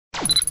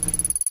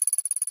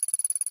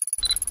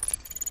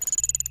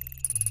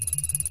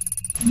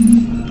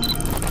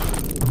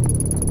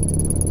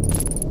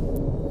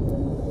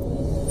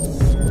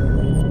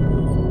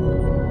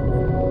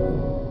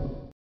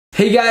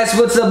Hey guys,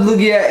 what's up?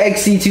 Lugia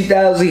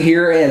XT2000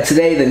 here, and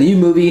today the new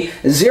movie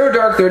Zero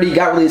Dark 30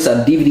 got released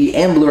on DVD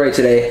and Blu-ray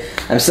today.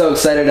 I'm so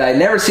excited. I'd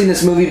never seen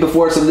this movie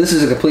before, so this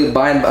is a complete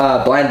blind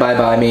buy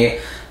by me.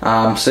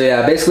 So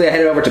yeah, basically I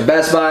headed over to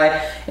Best Buy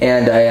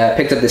and I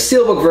picked up the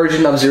Steelbook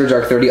version of Zero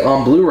Dark 30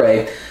 on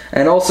Blu-ray.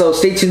 And also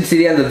stay tuned to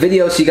the end of the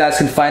video so you guys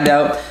can find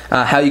out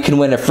how you can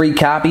win a free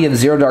copy of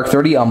Zero Dark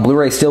 30 on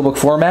Blu-ray Steelbook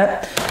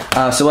format.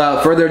 So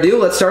without further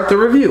ado, let's start the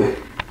review.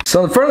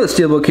 So in front of the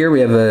Steelbook here,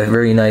 we have a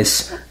very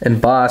nice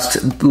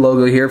embossed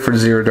logo here for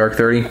Zero Dark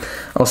 30.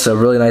 Also,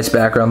 really nice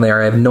background there.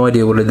 I have no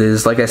idea what it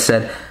is. Like I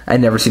said,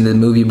 I'd never seen the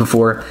movie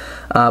before.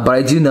 But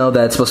I do know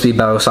that it's supposed to be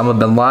about Osama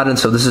bin Laden,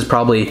 so this is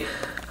probably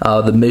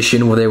the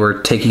mission where they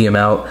were taking him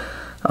out.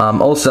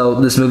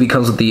 Also, this movie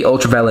comes with the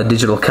ultraviolet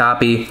digital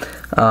copy,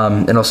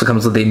 and also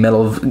comes with the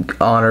Medal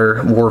of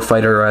Honor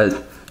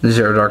Warfighter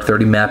Zero Dark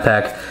 30 map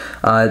pack.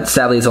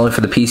 Sadly, it's only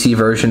for the PC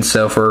version,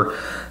 so for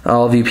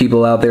all of you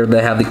people out there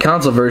that have the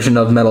console version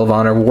of Medal of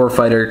Honor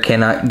Warfighter,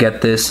 cannot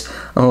get this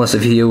unless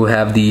if you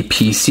have the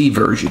PC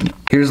version.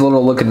 Here's a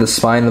little look at the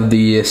spine of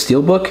the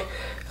Steelbook.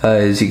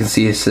 As you can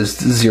see, it says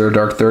Zero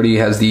Dark 30,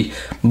 has the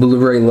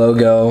Blu-ray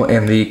logo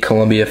and the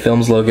Columbia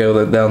Films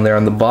logo down there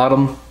on the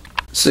bottom.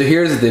 So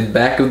here's the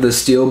back of the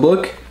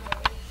Steelbook.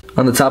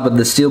 On the top of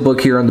the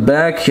Steelbook here on the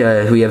back,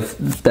 we have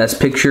Best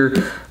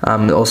Picture,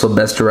 also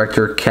Best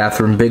Director,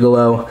 Catherine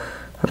Bigelow.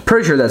 I'm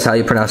pretty sure that's how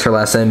you pronounce her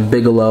last name,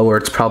 Bigelow, or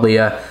it's probably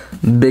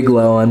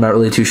Bigelow. I'm not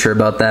really too sure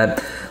about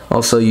that.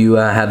 Also, you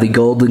have the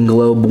Golden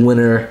Globe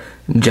winner,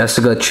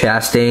 Jessica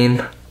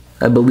Chastain.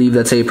 I believe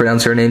that's how you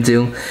pronounce her name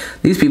too.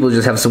 These people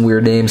just have some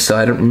weird names, so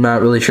I'm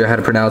not really sure how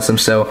to pronounce them,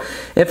 so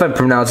if I'm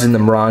pronouncing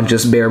them wrong,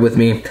 just bear with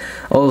me.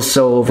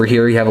 Also, over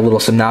here you have a little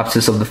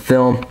synopsis of the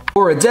film.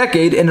 For a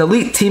decade, an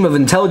elite team of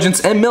intelligence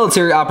and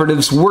military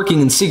operatives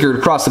working in secret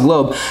across the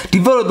globe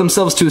devoted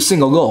themselves to a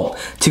single goal: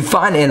 to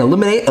find and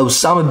eliminate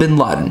Osama bin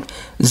Laden.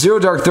 Zero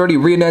Dark 30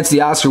 reunites the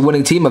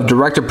Oscar-winning team of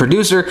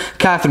director-producer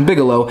Catherine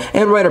Bigelow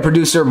and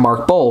writer-producer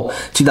Mark Bowl.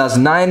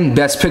 2009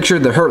 Best Picture,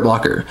 The Hurt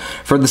Locker,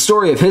 for the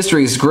story of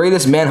history's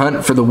greatest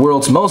manhunt for the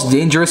world's most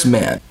dangerous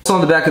man. Also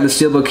on the back of the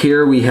Steelbook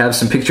here, we have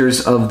some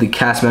pictures of the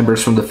cast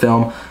members from the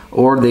film,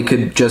 or they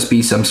could just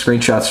be some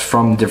screenshots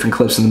from different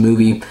clips in the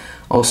movie.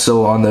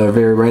 Also on the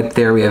very right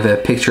there, we have a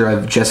picture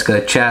of Jessica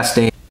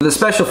Chastain. The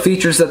special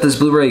features that this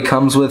Blu-ray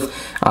comes with,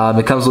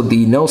 it comes with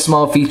the No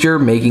Small feature,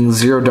 making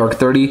Zero Dark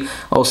 30.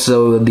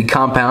 Also the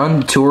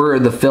compound, tour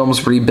the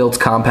film's rebuilt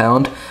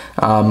compound.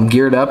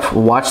 Geared up,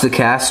 watch the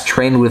cast,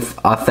 train with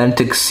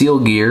authentic SEAL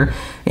gear,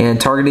 and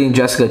targeting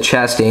Jessica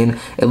Chastain,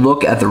 a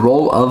look at the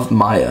role of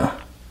Maya.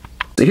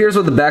 So here's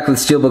what the back of the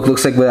Steelbook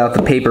looks like without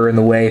the paper in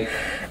the way.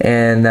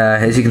 And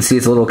as you can see,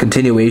 it's a little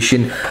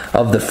continuation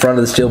of the front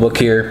of the Steelbook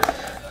here.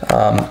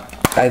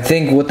 I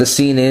think what the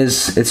scene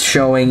is, it's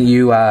showing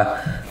you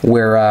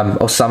where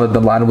Osama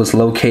bin Laden was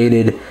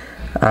located.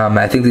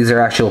 I think these are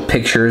actual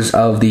pictures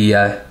of the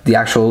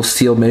actual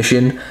SEAL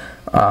mission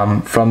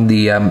from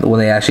the when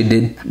they actually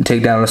did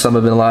take down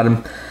Osama bin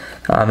Laden,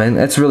 and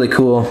it's really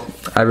cool.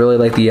 I really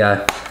like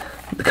the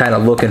kind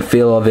of look and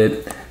feel of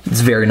it.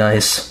 It's very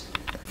nice.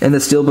 In the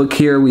Steelbook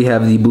here, we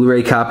have the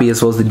Blu-ray copy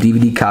as well as the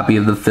DVD copy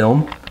of the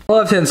film. On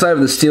the left-hand side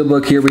of the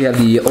Steelbook here, we have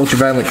the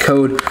ultraviolet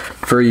code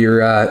for your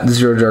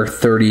Zero Dark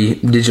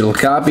 30 digital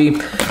copy.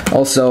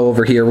 Also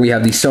over here, we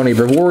have the Sony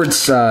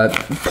Rewards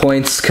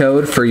points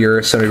code for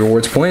your Sony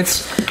Rewards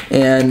points.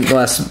 And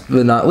last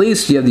but not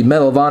least, you have the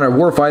Medal of Honor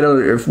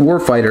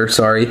Warfighter,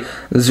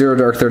 Zero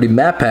Dark 30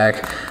 map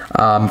pack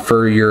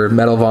for your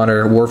Medal of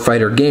Honor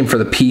Warfighter game for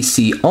the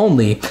PC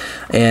only.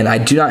 And I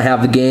do not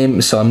have the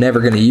game, so I'm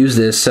never going to use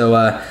this.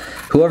 So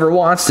whoever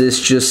wants this,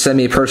 just send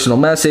me a personal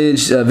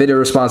message, a video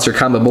response, or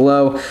comment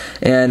below,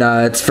 and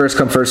it's first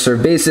come first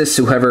serve basis.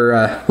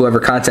 Whoever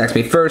contacts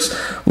me first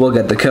will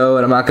get the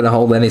code. I'm not going to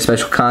hold any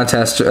special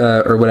contest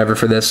or whatever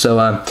for this.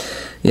 So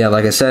yeah,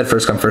 like I said,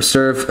 first come first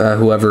serve.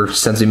 Whoever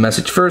sends me a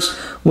message first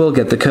will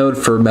get the code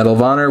for Medal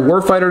of Honor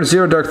Warfighter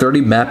Zero Dark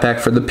 30 map pack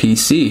for the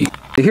PC.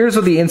 So here's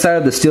what the inside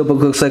of the Steelbook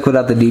looks like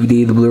without the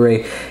DVD, the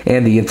Blu-ray,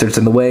 and the inserts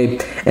in the way.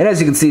 And as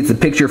you can see, it's a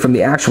picture from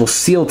the actual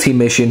SEAL team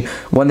mission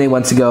when they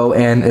went to go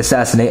and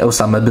assassinate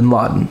Osama bin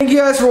Laden. Thank you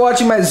guys for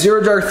watching my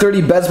Zero Dark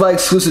 30 Best Buy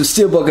exclusive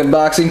Steelbook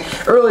unboxing.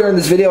 Earlier in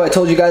this video, I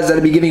told you guys that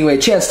I'd be giving away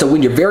a chance to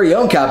win your very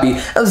own copy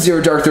of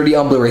Zero Dark 30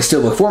 on Blu-ray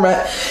Steelbook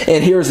format.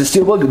 And here's the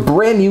Steelbook,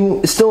 brand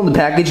new, still in the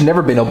package,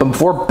 never been opened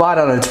before, bought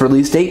on its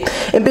release date.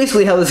 And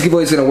basically how this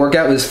giveaway is going to work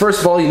out is,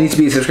 first of all, you need to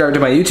be a subscriber to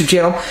my YouTube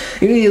channel.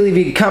 You need to leave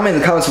a comment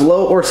in the comments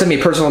below, or send me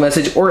a personal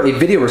message or a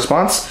video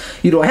response.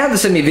 You don't have to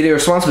send me a video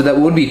response, but that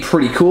would be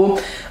pretty cool.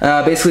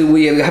 Basically,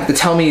 what you have to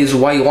tell me is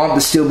why you want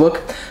the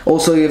Steelbook.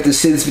 Also, you have to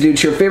save this video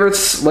to your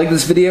favorites, like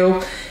this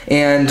video,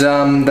 and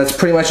that's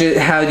pretty much it.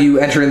 How do you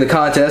enter in the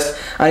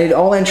contest? I need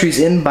all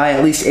entries in by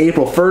at least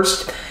April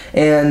 1st,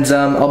 and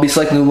I'll be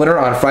selecting the winner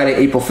on Friday,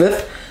 April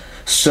 5th.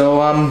 So,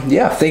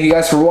 yeah, thank you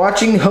guys for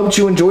watching. Hope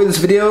you enjoyed this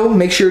video.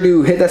 Make sure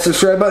to hit that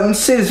subscribe button,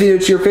 save this video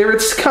to your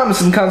favorites,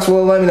 comments and comments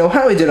below, let me know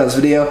how you did on this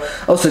video.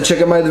 Also, check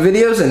out my other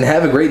videos, and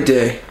have a great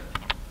day.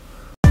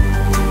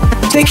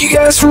 Thank you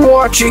guys for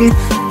watching.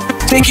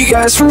 Thank you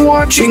guys for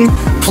watching.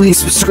 Please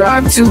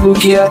subscribe to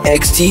Lugia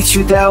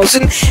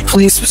XT2000.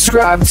 Please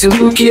subscribe to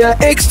Lugia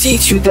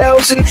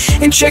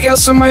XT2000 and check out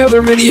some of my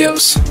other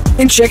videos.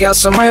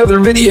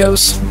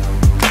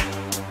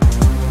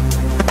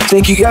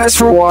 Thank you guys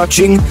for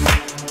watching.